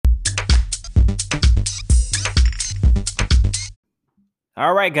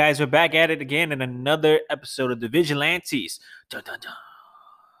All right, guys, we're back at it again in another episode of the Vigilantes. Dun, dun, dun.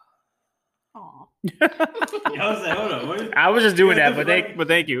 Aw. I was like, hold on. I was just doing that, What but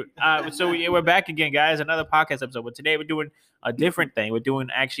thank you. We're back again, guys. Another podcast episode. But today we're doing a different thing. We're doing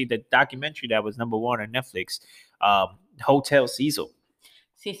actually the documentary that was number one on Netflix, Hotel Cecil,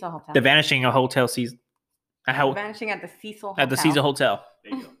 Cecil Hotel. the Vanishing of Hotel Cecil, Vanishing at the Cecil Hotel. at the Cecil Hotel.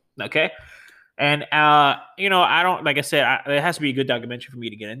 There you go. Okay. And I don't, like I said, it has to be a good documentary for me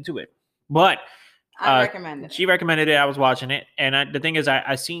to get into it. But I recommend it. she recommended it. I was watching it, and the thing is,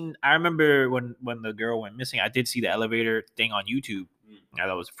 I remember when the girl went missing. I did see the elevator thing on YouTube. I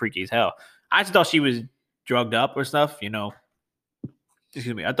thought it was freaky as hell. I just thought she was drugged up or stuff.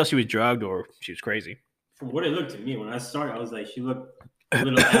 Excuse me. I thought she was drugged or she was crazy. From what it looked to me, when I started, I was like, she looked a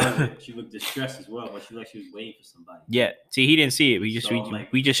little out of it. She looked distressed as well, but she looked like she was waiting for somebody. Yeah. See, he didn't see it. We just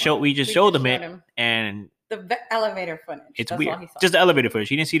showed him it, and the elevator footage. it's That's weird. all he saw. Just the elevator footage.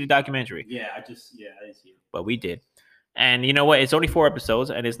 He didn't see the documentary. Yeah, I didn't see it. But we did. And you know what? It's only 4 episodes,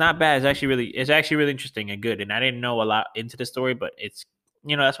 and it's not bad. It's actually really interesting and good. And I didn't know a lot into the story, but it's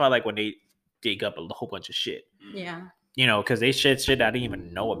that's why I like when they dig up a whole bunch of shit. Yeah. Because they shit I didn't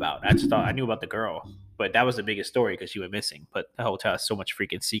even know about. I just thought I knew about the girl, but that was the biggest story because she went missing. But the hotel has so much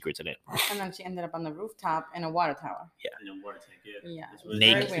freaking secrets in it. And then she ended up on the rooftop in a water tower. In a water tank, yeah. Yeah. That's what it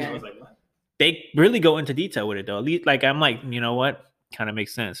Naked. was. I was like, what? They really go into detail with it though. At least, I'm like, you know what? Kind of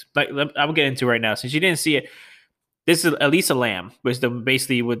makes sense. Like I'll get into it right now since you didn't see it. This is Elisa Lamb, which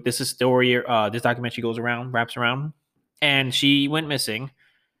basically what this is story. This documentary wraps around, and she went missing,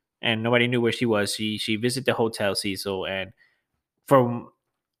 and nobody knew where she was. She visited the Hotel Cecil, and from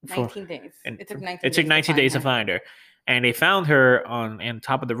 19 days. and It took 19 it took 19 days to her. find her, and they found her on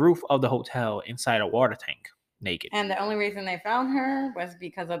top of the roof of the hotel inside a water tank, naked. And the only reason they found her was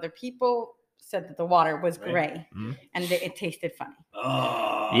because other people said that the water was gray and it tasted funny.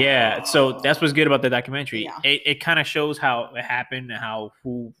 Oh. Yeah, so that's what's good about the documentary. Yeah. It kind of shows how it happened and how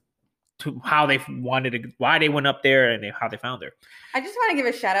they wanted to, why they went up there and how they found her. I just want to give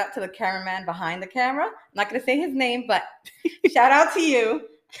a shout out to the cameraman behind the camera. I'm not going to say his name, but shout out to you.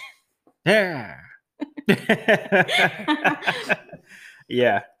 Yeah.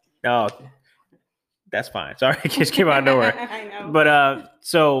 Yeah. Oh, that's fine. Sorry, it just came out of nowhere. I know. But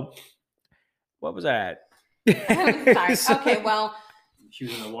so what was that? I'm sorry. Okay, well, She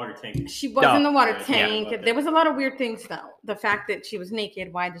was in the water tank. she was in the water Yeah. tank. Yeah. There was a lot of weird things, though. The fact that she was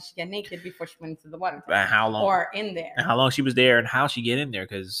naked. Why did she get naked before she went into the water tank? And how long? Or in there? And how long she was there and how she get in there?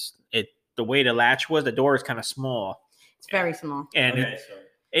 Because the way the latch was, the door is kind of small, It's very small. and Okay, so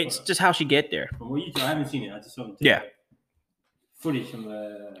it's just how she get there. from what you told, I haven't seen it. I just saw Yeah. footage from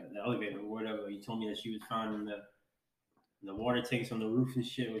the elevator or whatever. You told me that she was found in the water tanks on the roof and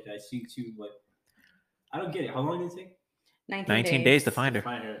shit, which I see too. But I don't get it. How long did it take 19 days to find to her.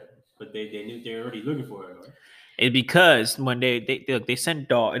 find her? But they knew they were already looking for her. Right? It's because when they sent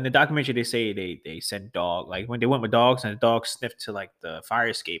dog in the documentary, they say they sent dog, like when they went with dogs and the dog sniffed to like the fire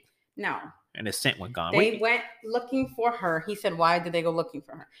escape No. and the scent went gone. They went looking for her. He said, why did they go looking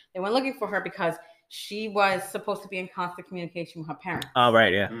for her? They went looking for her because she was supposed to be in constant communication with her parents. Oh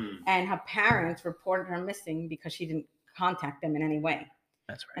right, yeah, And her parents reported her missing because she didn't contact them in any way.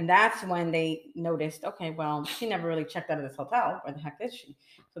 that's right. And that's when they noticed, okay, well, she never really checked out of this hotel. Where the heck is she?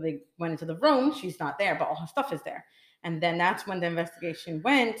 So they went into the room. She's not there, but all her stuff is there. And then that's when the investigation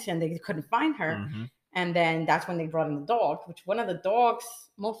went and they couldn't find her. Mhm. And then that's when they brought in the dog, which one of the dogs,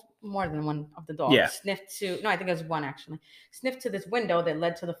 more than one of the dogs, Yeah. sniffed to, no, I think it was one actually, sniffed to this window that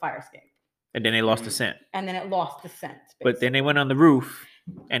led to the fire escape. And then they lost the scent. And then it lost the scent. But then they went on the roof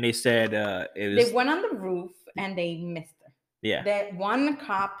and they said it was They went on the roof and they missed her. yeah. That one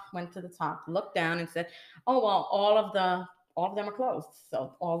cop went to the top, looked down, and said, "Oh well, all of them are closed.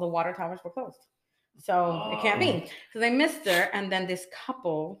 So all the water towers were closed. So it can't be." So they missed her, and then this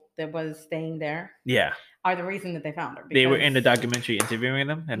couple that was staying there Yeah. are the reason that they found her. They were in the because documentary interviewing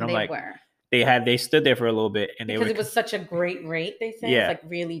them, and I'm they like, were. they stood there for a little bit, and they Because were it was such a great rate. They say Yeah. it's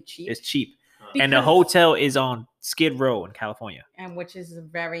like really cheap. it's cheap, and the Because- hotel is on Skid Row in California. and which is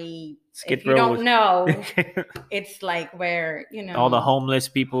very. Skid if you Row don't was- know, it's like where all the homeless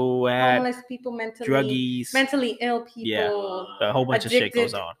people at homeless people, druggies, mentally ill people. Yeah. a whole bunch of shit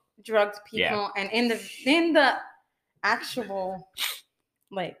goes addicted on. drugged people, Yeah. and in the actual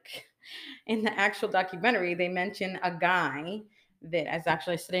in the actual documentary they mention a guy that is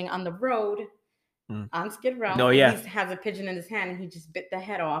actually sitting on the road on Skid Row. Oh, and yeah. he has a pigeon in his hand and he just bit the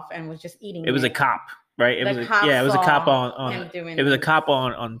head off and was just eating It was a cop, right? It The was cop it was a cop saw on him doing it was a it. cop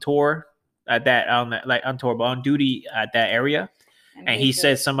on tour at that on tour, but on duty at that area, and he just-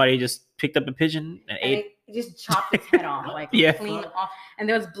 said somebody just picked up a pigeon and and ate. He just chopped his head off, like Yeah. clean off, and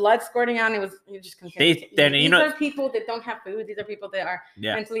there was blood squirting out. And it just continued. These are people that don't have food. These are people that are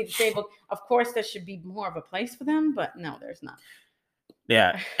mentally disabled. Of course, there should be more of a place for them, but no, there's not.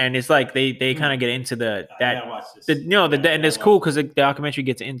 Yeah, and it's like they kind of get into I gotta watch this. and it's cool because the documentary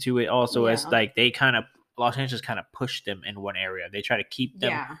gets into it also as Yeah. like they kind of Los Angeles kind of push them in one area. They try to keep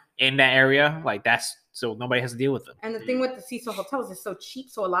them Yeah. in that area, like that's so nobody has to deal with them. And the thing with the Cecil hotels is so cheap,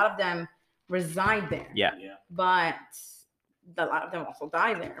 so a lot of them reside there. Yeah. But a lot of them also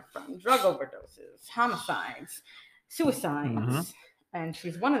die there from drug overdoses, homicides, suicides, and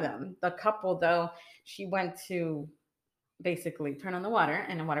she's one of them. The couple, though, she went to basically turn on the water,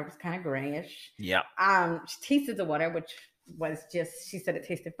 and the water was kind of grayish. Yeah. She tasted the water, which was just, she said it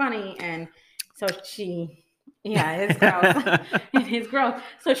tasted funny, and so she, it's gross. It is gross.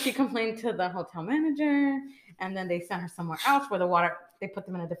 So she complained to the hotel manager, and then they sent her somewhere else where the water, they put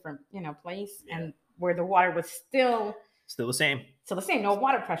them in a different, place, and where the water was still the same. So the same, no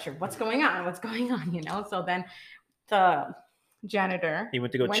water pressure. What's going on? So then the janitor, he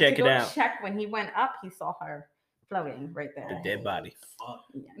went to go check it out. When he went up, he saw her floating right there. The dead body.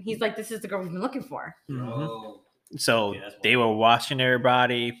 Yeah. He's like, this is the girl we've been looking for. So they were washing their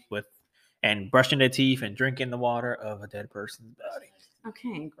body and brushing their teeth and drinking the water of a dead person's body.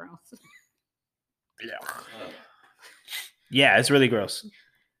 Okay, gross. Yeah, it's really gross.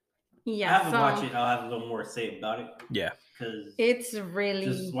 Yeah, I haven't watched it. I'll have a little more to say about it. Yeah, because it's really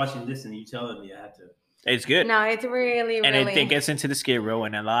just watching this and you telling me I have to. It's good. No, it's really, and it gets into the Skid Row,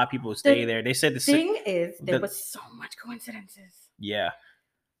 and a lot of people stay there. They said the thing is there was so much coincidences. Yeah,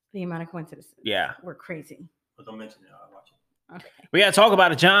 the amount of coincidences. Yeah, were crazy. But don't mention it. I'll watch it. Okay, we gotta talk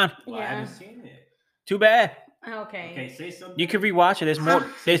about it, John. Well, I haven't seen it. Too bad. Okay. Okay, say something. You can rewatch it. There's more.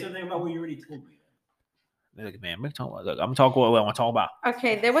 Say something about what you already told me. Look, man, I'm talking what I want to talk about.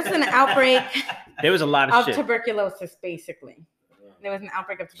 Okay, there was an outbreak. There was a lot of shit. Tuberculosis, basically. There was an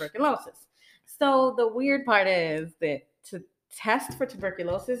outbreak of tuberculosis. So the weird part is that to test for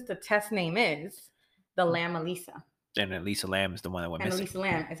tuberculosis, the test name is the Lamb Elisa. And Elisa Lamb is the one that went missing. Elisa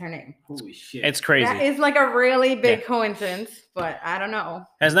Lamb is her name. Holy shit. It's crazy. That is like a really big coincidence, but I don't know.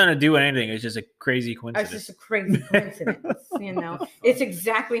 It has nothing to do with anything. It's just a crazy coincidence. It's just a crazy coincidence, It's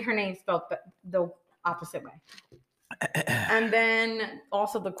exactly her name spelled the opposite way. And then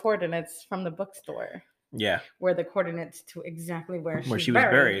also the coordinates from the bookstore. Yeah. Were the coordinates to exactly where she was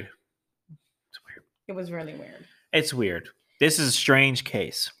buried. It's weird. It was really weird. It's weird. This is a strange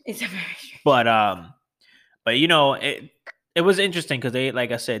case. It's a very strange. But it was interesting because they,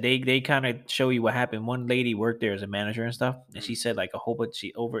 like I said, they kind of show you what happened. One lady worked there as a manager and stuff, and she said like a whole bunch,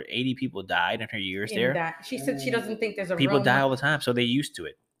 over 80 people died in her years there. She said she doesn't think there's a people room. die all the time, so they're used to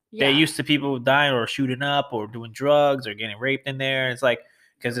it. Yeah. They're used to people dying or shooting up or doing drugs or getting raped in there. It's like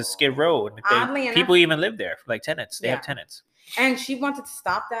because it's Skid Row, and people even live there, like tenants. They have tenants. And she wanted to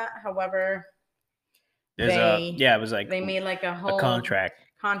stop that. However, it was like they made like a whole contract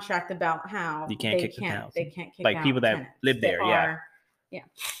about how you can't kick them out. They can't kick like out people that tenants live there. Yeah.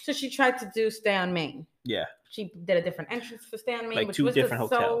 So she tried to stay on Main. Yeah. She did a different entrance for stay on Main, like which two was different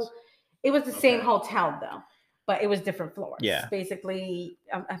hotels. It was the same hotel though, but it was different floors. Yeah. Basically,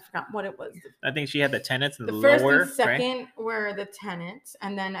 I forgot what it was. I think she had the tenants and the first lower, and second were the tenants,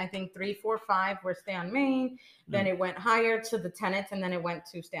 and then I think 3, 4, 5 were stay on Main. Then it went higher to the tenants, and then it went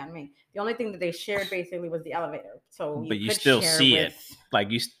to stay on Main. The only thing that they shared basically was the elevator. So, but you still see it, like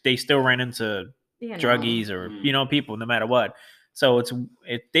they still ran into druggies or people no matter what. So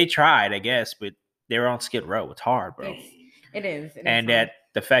they tried, I guess, but they were on Skid Row. It's hard, bro. It is. And that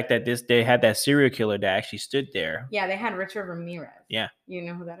the fact that they had that serial killer that actually stood there. Yeah, they had Richard Ramirez. Yeah. You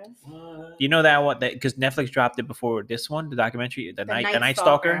know who that is? You know that one because Netflix dropped it before this one, the documentary, the Night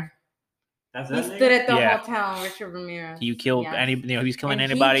Stalker. He stood at the hotel, Richard Ramirez. He killed he's killing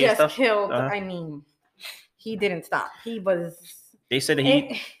anybody. He just and stuff. Killed. I mean, he didn't stop. He was. They said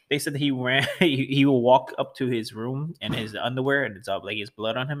that he ran. He would walk up to his room in his underwear and it's up like his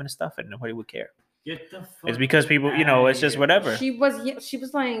blood on him and stuff, and nobody would care. Get the fuck it's because people, it's just whatever. She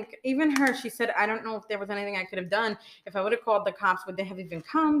was like, even her. She said, I don't know if there was anything I could have done. If I would have called the cops, would they have even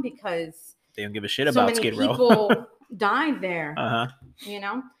come? Because they don't give a shit about Skid Row. People died there.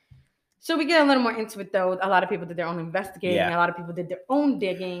 So we get a little more into it though. A lot of people did their own investigating. A lot of people did their own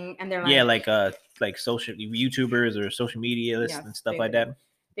digging, and they're like, like social YouTubers or social media lists and stuff like that.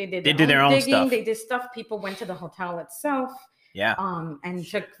 They did their own digging. stuff. They did stuff. People went to the hotel itself. Yeah. And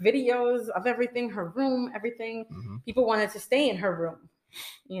took videos of everything, her room, everything. Mm-hmm. People wanted to stay in her room.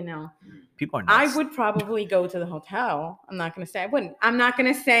 You know, People are I nuts. would probably go to the hotel. I'm not going to say I wouldn't. I'm not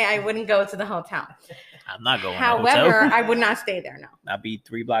going to say I wouldn't go to the hotel. I'm not going to However, hotel. I would not stay there. No, I'd be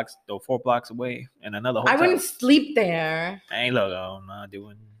 3 blocks or 4 blocks away in another hotel. I wouldn't sleep there. Hey, look, I'm not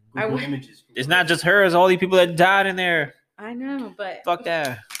doing. Google images. It's not just her; it's all these people that died in there. I know, but Fuck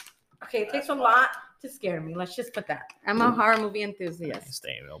that. okay, it takes a lot to scare me. Let's just put that. I'm a horror movie enthusiast.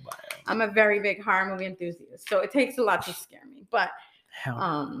 Stay nobody. I'm a very big horror movie enthusiast, so it takes a lot to scare me. But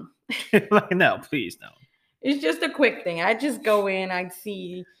like, no, please no. it's just a quick thing. I just go in, I'd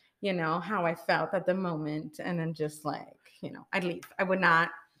see, you know, how I felt at the moment, and then just like, you know, I'd leave. I would not.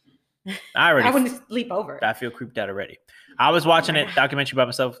 I wouldn't sleep over. I feel creeped out already. I was watching a documentary by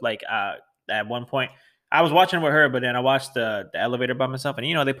myself. Like at one point, I was watching with her, but then I watched the elevator by myself, and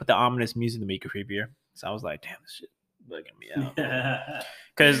you know they put the ominous music to make it creepier. So I was like, damn, this shit bugging me out.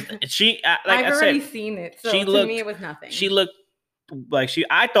 Because she, like I've I already said, seen it. So she to me, it was nothing. She looked like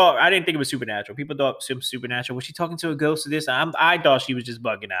I didn't think it was supernatural. People thought it was supernatural. Was she talking to a ghost or this? I thought she was just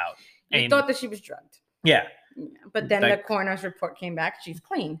bugging out. You thought that she was drugged. Yeah. But then the coroner's report came back. She's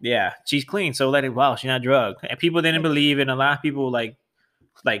clean. Yeah, she's clean. So wow, she's not drugged. And people didn't believe it. And a lot of people like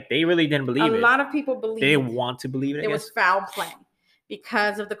they really didn't believe it. A lot of people believe they didn't want to believe it. It was foul play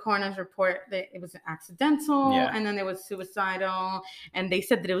because of the coroner's report that it was accidental, and then it was suicidal, and they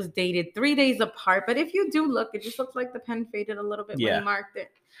said that it was dated 3 days apart. But if you do look, it just looks like the pen faded a little bit when you marked it,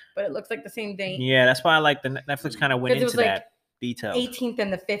 but it looks like the same date. Yeah, that's why I like the Netflix kind of went into that detail. 18th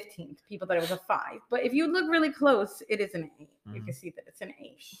and the 15th. People thought it was a 5, but if you look really close, it is an 8. You can see that it's an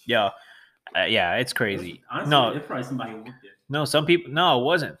 8. Yeah, yeah, it's crazy. Honestly, no, it's probably somebody who looked there. No, some people. No, it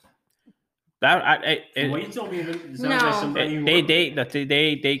wasn't. That what you told me, it sounds like somebody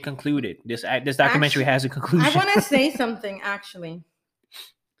they concluded this documentary has a conclusion. I want to say something. Actually,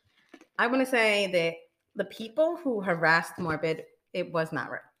 I want to say that the people who harassed Morbid, it was not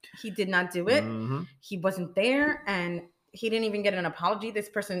right. He did not do it. Mm-hmm. He wasn't there, and he didn't even get an apology. This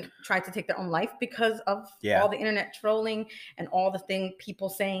person tried to take their own life because of all the internet trolling and all the people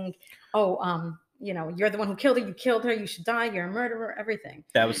saying, "Oh, you know, you're the one who killed her. You killed her. You should die. You're a murderer." Everything.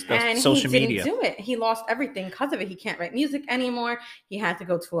 That was social media. He didn't do it. He lost everything because of it. He can't write music anymore. He had to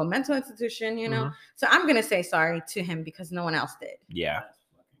go to a mental institution. You know. So I'm gonna say sorry to him because no one else did. Yeah.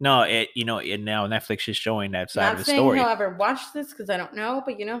 No, now Netflix is showing that side of the story. Not saying he'll ever watch this because I don't know,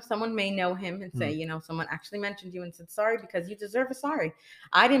 but you know, someone may know him and say, you know, someone actually mentioned you and said sorry because you deserve a sorry.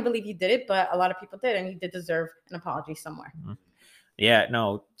 I didn't believe you did it, but a lot of people did, and you did deserve an apology somewhere. Yeah,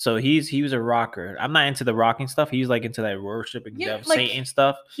 no. So he was a rocker. I'm not into the rocking stuff. He's like into that worshiping Satan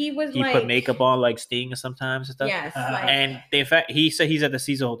stuff. He put makeup on like Sting sometimes and stuff. Yes. And in fact, he said he's at the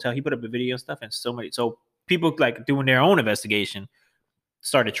Cecil Hotel. He put up a video and stuff, and so people like doing their own investigation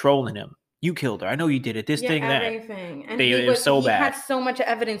started trolling him. You killed her. I know you did it. This thing, that. Everything. And it was so bad. He had so much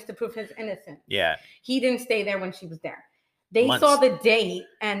evidence to prove his innocence. Yeah. He didn't stay there when she was there. They saw the date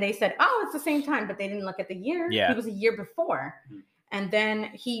and they said, "Oh, it's the same time," but they didn't look at the year. Yeah. He was a year before. And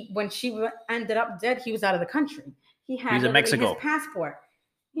then when she ended up dead, he was out of the country. He was in Mexico. His passport.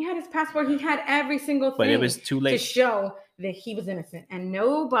 He had his passport. He had every single thing. But it was too late to show that he was innocent, and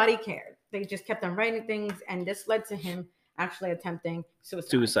nobody cared. They just kept on writing things, and this led to him actually attempting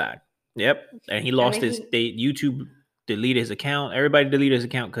suicide. Yep. And he lost YouTube deleted his account. Everybody deleted his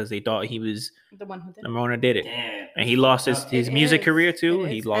account because they thought he was the one who did number one who did it. Damn. And he lost his music career too.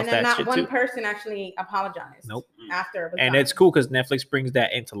 He lost that shit too. Not one person actually apologized. Nope. After it was and done. it's cool because Netflix brings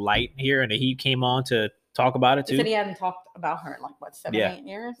that into light here, and he came on to talk about it too. He said he hadn't talked about her in like 7-8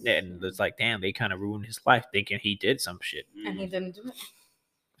 years. Yeah, and it's like, damn, they kind of ruined his life thinking he did some shit. And he didn't do it.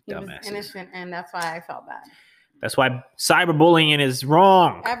 He was innocent, and that's why I felt bad. That's why cyberbullying is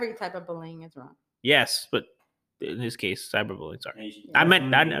wrong. Every type of bullying is wrong. Yes, but in this case, cyberbullying. Sorry, I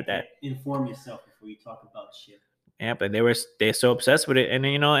know that. Inform yourself before you talk about shit. Yeah, but they're so obsessed with it, and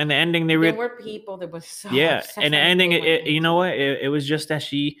you know, in the ending, there were people that was so obsessed. In the ending, you know what? It was just that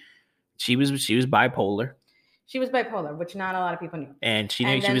she was bipolar. She was bipolar, which not a lot of people knew. And she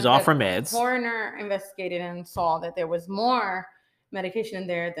knew she was off her meds. The coroner investigated and saw that there was more medication in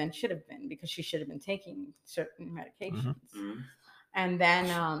there than should have been because she should have been taking certain medications. And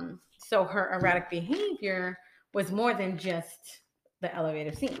then, so her erratic behavior was more than just the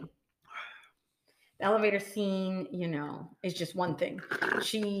elevator scene. The elevator scene, you know, is just one thing.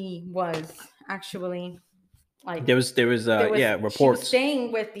 She was actually like there was reports. She was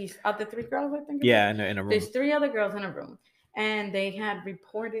staying with these other 3 girls, I think. Yeah, in a room. There's 3 other girls in a room. And they had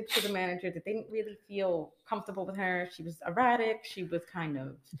reported to the manager that they didn't really feel comfortable with her. She was erratic. She was kind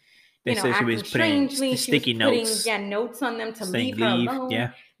of, They said she was acting putting strangely. sticky She was putting notes, notes on them to saying leave her leave. alone.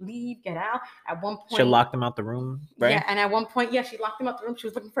 Yeah, Leave, get out. At one she point, locked them out the room, right? yeah, and at one point, yeah, she locked them out the room. She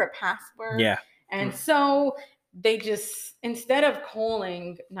was looking for a password. Yeah, And so they just, instead of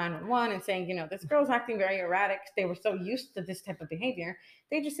calling 911 and saying, this girl's acting very erratic, they were so used to this type of behavior,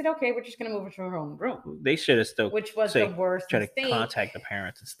 they just said, okay, we're just going to move her to her own room. they should have still, which was the worst try mistake. to contact the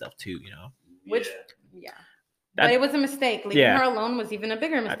parents and stuff too. Which, Yeah. but it was a mistake. Leaving Yeah. her alone was even a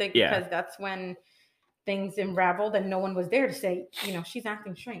bigger mistake yeah. because that's when things unraveled and no one was there to say, she's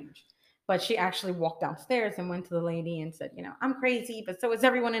acting strange. But she actually walked downstairs and went to the lady and said, I'm crazy, but so is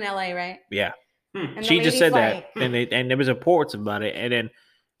everyone in LA, right? Yeah. And She just said like, that, and there was reports about it, and then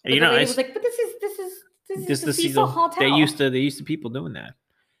but the lady was like, but this is the Cecil hotel. They used to people doing that,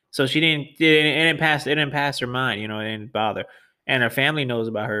 so she it didn't pass her mind, it didn't bother, and her family knows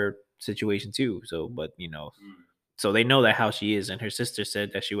about her situation too. So, but so they know that how she is, and her sister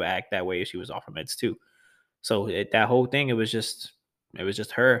said that she would act that way if she was off her meds too. So that whole thing, it was just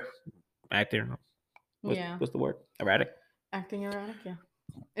her acting. What's the word? Erratic. Acting erratic, yeah.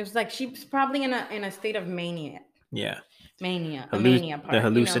 It was like she was probably in a state of mania. Yeah. Mania. The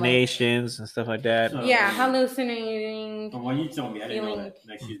hallucinations and stuff like that. So, yeah, hallucinating. From what you told me, I didn't know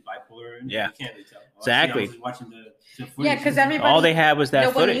that she's bipolar. Yeah. You can't really tell. Exactly. I was watching the footage. Yeah, because everybody. All they had was that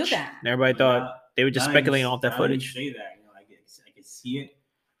no footage. One knew that. Everybody thought they were just speculating off that footage. Say that, I could see it.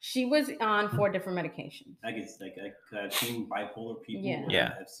 She was on 4 different medications. I've seen bipolar people.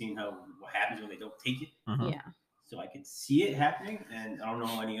 Yeah. I've seen what happens when they don't take it. Mm-hmm. Yeah. So I could see it happening, and I don't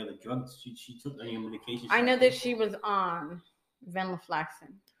know any other drugs she took, any medications. I know that she was on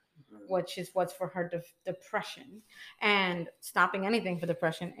venlafaxine, which is what's for her depression, and stopping anything for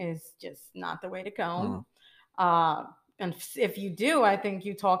depression is just not the way to go. And if you do, I think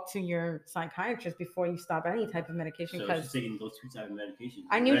you talk to your psychiatrist before you stop any type of medication. So she's taking those 2 types of medications.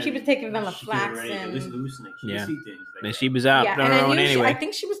 I knew she was taking venlafaxine. Yeah. And she was out on her own anyway. I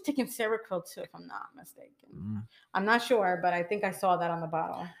think she was taking Seroquel too, if I'm not mistaken. I'm not sure, but I think I saw that on the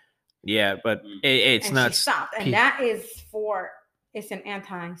bottle. Yeah, but it's and not. She stopped, and that is it's an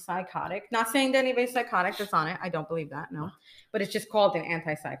antipsychotic. Not saying that anybody's psychotic that's on it. I don't believe that, no. But it's just called an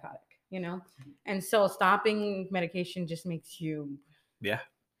antipsychotic. And so stopping medication just makes you,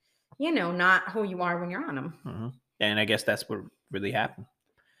 not who you are when you're on them. Mm-hmm. And I guess that's what really happened.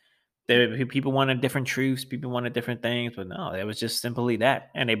 People wanted different truths, people wanted different things, but no, it was just simply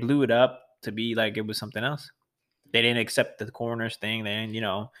that, and they blew it up to be like it was something else. They didn't accept the coroner's thing. They didn't,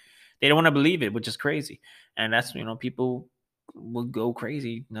 they don't want to believe it, which is crazy. And that's people will go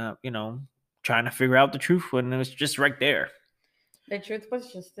crazy, not trying to figure out the truth when it was just right there. The truth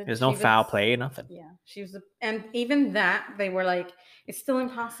was just that there's no foul play, nothing. Yeah, she was, and even that they were like, it's still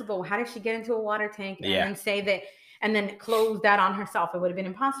impossible. How did she get into a water tank and then say that, and then close that on herself? It would have been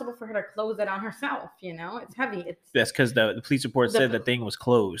impossible for her to close that on herself. It's heavy. That's because the police report said the thing was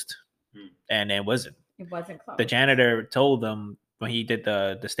closed, and it wasn't. It wasn't closed. The janitor told them when he did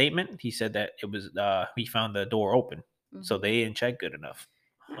the statement. He said that it was he found the door open, so they didn't check good enough.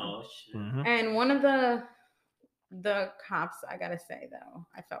 Oh shit! Mm-hmm. And one of the cops, I gotta say though,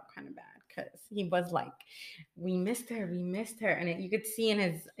 I felt kind of bad because he was like, we missed her, and you could see in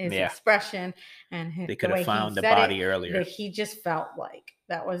his expression and they could have found the body earlier. That he just felt like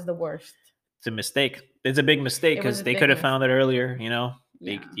that was the worst. It's a mistake. It's a big mistake because they could have found it earlier.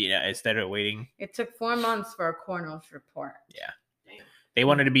 Instead of waiting. It took 4 months for a coroner's report. Yeah, they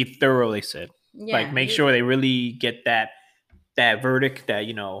wanted to be thorough. They said, make sure they really get that verdict. That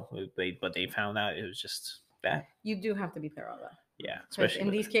but they found out it was just. That you do have to be thorough though. Yeah, especially in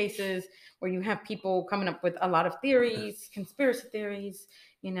these cases where you have people coming up with a lot of theories, conspiracy theories,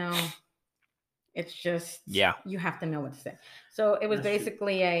 it's just you have to know what to say. So it was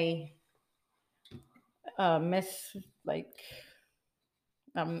basically a miss, like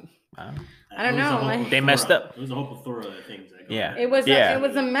I don't know. They messed up. It was a whole plethora of things. It was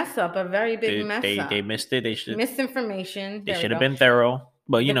a mess up, a very big mess up. They missed it. They should misinformation. They should have been thorough.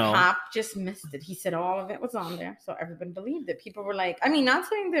 But the cop just missed it. He said all of it was on there, so everybody believed it. People were like, not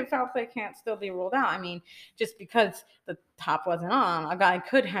saying that foul play can't still be ruled out. Just because the top wasn't on, a guy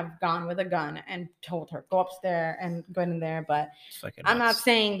could have gone with a gun and told her, go upstairs and go in there. But I'm not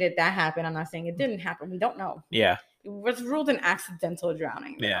saying that happened. I'm not saying it didn't happen. We don't know. Yeah. It was ruled an accidental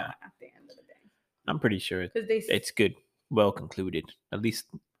drowning. Yeah. At the end of the day. I'm pretty sure it's good. Well concluded. At least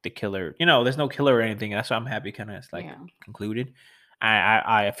the killer, there's no killer or anything. That's why I'm happy kind of it's concluded.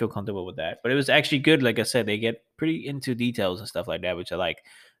 I feel comfortable with that. But it was actually good. Like I said, they get pretty into details and stuff like that, which I like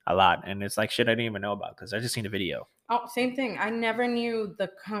a lot. And it's like shit I didn't even know about because I just seen the video. Oh, same thing. I never knew the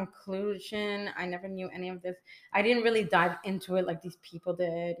conclusion. I never knew any of this. I didn't really dive into it like these people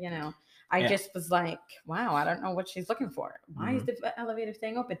did, you know. I Yeah. just was like, wow, I don't know what she's looking for. Why is Mhm. the elevator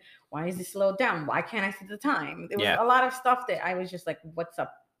staying open? Why is it slowed down? Why can't I see the time? There was Yeah. a lot of stuff that I was just like, what's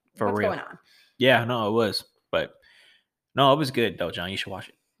up? For What's real. going on? Yeah, no, it was. But no, it was good though, John. You should watch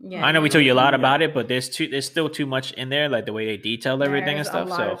it. Yeah. I know we Yeah. told you a lot Yeah. about it, but there's still too much in there, like the way they detail everything and There's a stuff.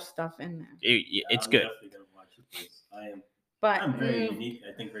 lot So of stuff in there. it's I'm good. definitely gonna watch it because But I'm very unique.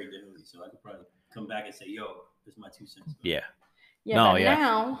 I think very differently, so I could probably come back and say, "Yo, this is my 2 cents." Yeah. yeah, No, but yeah.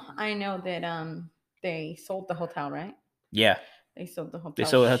 now I know that they sold the hotel, right? Yeah. They sold the hotel. They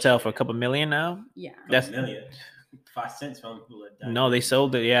sold the hotel for a couple million now. Yeah. That's million. 5 cents from people that died. no, they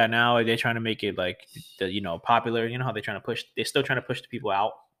sold it. Yeah, now they're trying to make it like popular. You know how they're trying to push. They're still trying to push the people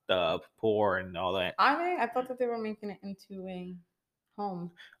out, the poor and all that. Are they? I thought that they were making it into a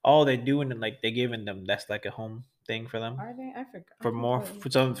home. All they're doing, like they're giving them, that's like a home thing for them, Are they? I forgot. I for think more it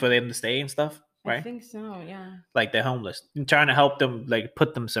was- for them to stay and stuff, I right? think so. Yeah. Like they're homeless, and trying to help them, like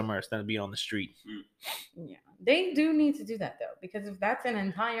put them somewhere instead of being on the street. Yeah. They do need to do that though, because if that's an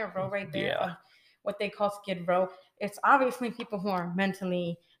entire row right there Yeah. of what they call Skid Row, it's obviously people who are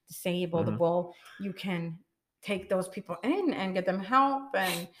mentally disabled. Mhm. Well, you can take those people in and get them help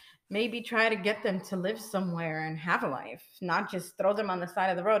and maybe try to get them to live somewhere and have a life, not just throw them on the side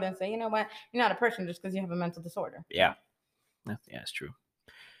of the road and say, you know what, you're not a person just because you have a mental disorder. Yeah, it's true.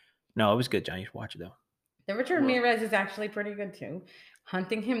 No, it was good, John. You should watch it though. The Richard Ramirez is actually pretty good too.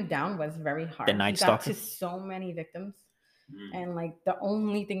 Hunting him down was very hard. The Night He got Stalker? to so many victims, Mm. and like the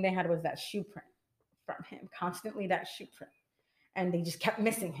only thing they had was that shoe print from him. Constantly that shoe print, and they just kept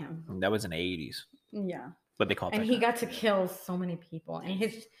missing him. That was in the 80s, Yeah, but they called and that he time. got to kill so many people. And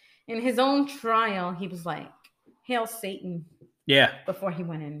in his own trial, he was like, "Hail Satan!" Yeah, before he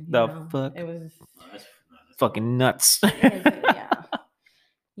went in. The fuck? It was No, that's fucking nuts. yeah,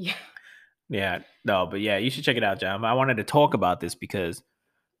 yeah. Yeah, no, but yeah, you should check it out, John. I wanted to talk about this because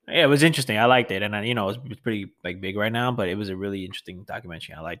yeah, it was interesting. I liked it, and it's pretty like big right now, but it was a really interesting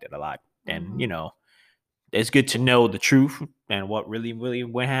documentary. I liked it a lot, and Mhm. it's good to know the truth and what really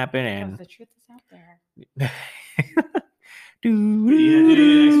what happened. Because And the truth is out there.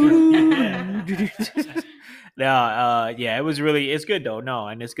 No, yeah, it's good though. No,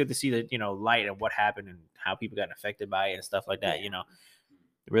 and it's good to see that light and what happened and how people got affected by it and stuff like that. Yeah.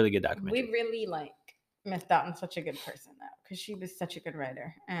 Really good documentary. We really missed out on such a good person though, because she was such a good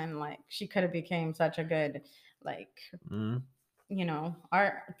writer, and she could have became such a good Mhm.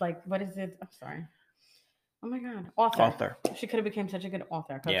 art, what is it? I'm sorry. Oh my god, author. Author. She could have became such a good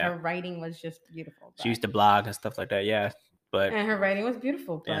author because Yeah. her writing was just beautiful. She used to blog and stuff like that. Yeah, but and her writing was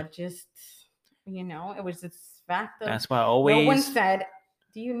beautiful, but Yeah. just it was this fact of that's why no one always said,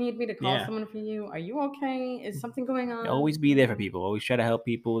 "Do you need me to call Yeah. someone for you? Are you okay? Is something going on?" always be there for people. Always try to help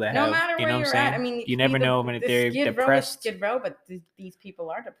people that No have. matter You where know what you're I'm saying? at. I mean, you never know when they're Skid Row is depressed. Skid Row, but these people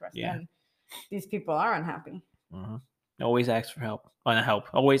are depressed, Yeah. and these people are unhappy. hmm Always ask for help. Not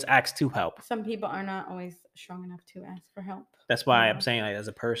help. Always ask to help. Some people are not always strong enough to ask for help. That's why Yeah. I'm saying as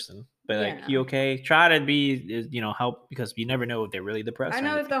a person. But Yeah. you okay? Try to be help, because you never know if they're really depressed. I or know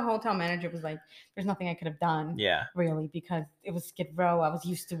that anything. the hotel manager was like, "There's nothing I could have done, Yeah. really, because it was Skid Row. I was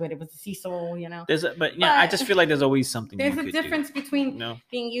used to it. It was Cecil, But yeah, I just feel like there's always something. There's you a could difference between do,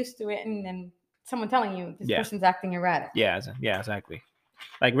 being used to it and then someone telling you this Yeah. person's acting erratic. Yeah, exactly.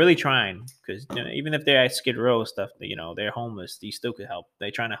 Like really trying, because even if they're at Skid Row stuff, they're homeless. You still could help.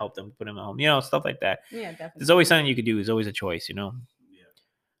 They're trying to help them, put them at home, stuff like that. Yeah, definitely. There's always something you could do. There's always a choice, Yeah.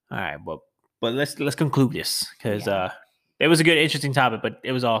 All right, but let's conclude this, because Yeah. it was a good, interesting topic, but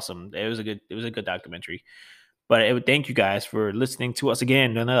it was awesome. It was a good documentary. But thank you guys for listening to us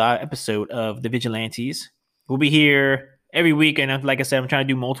again, another episode of The Vigilantes. We'll be here every week, and like I said, I'm trying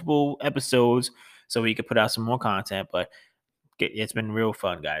to do multiple episodes so we could put out some more content. But it's been real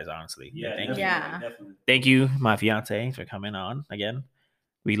fun, guys. Honestly, Yeah, thank definitely, you. Yeah. definitely. Thank you, my fiance, for coming on again.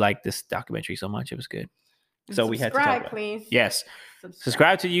 We liked this documentary so much; it was good. So we had to talk Subscribe, about it. please. Yes.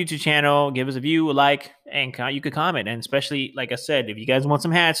 Subscribe to the YouTube channel, give us a view, a like, and you could comment. And especially, like I said, if you guys want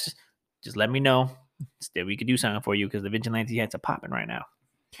some hats, just let me know. That we could do something for you, because the Vigilante hats are popping right now.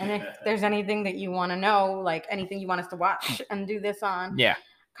 And if there's anything that you want to know, like anything you want us to watch and do this on, Yeah.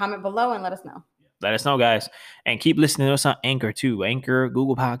 comment below and let us know. Let us know, guys. And keep listening to us on Anchor, too. Anchor,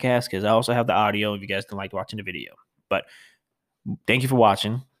 Google Podcasts, because I also have the audio if you guys don't like watching the video. But thank you for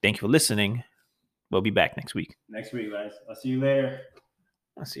watching. Thank you for listening. We'll be back next week. Next week, guys. I'll see you later.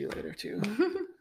 I'll see you later, too.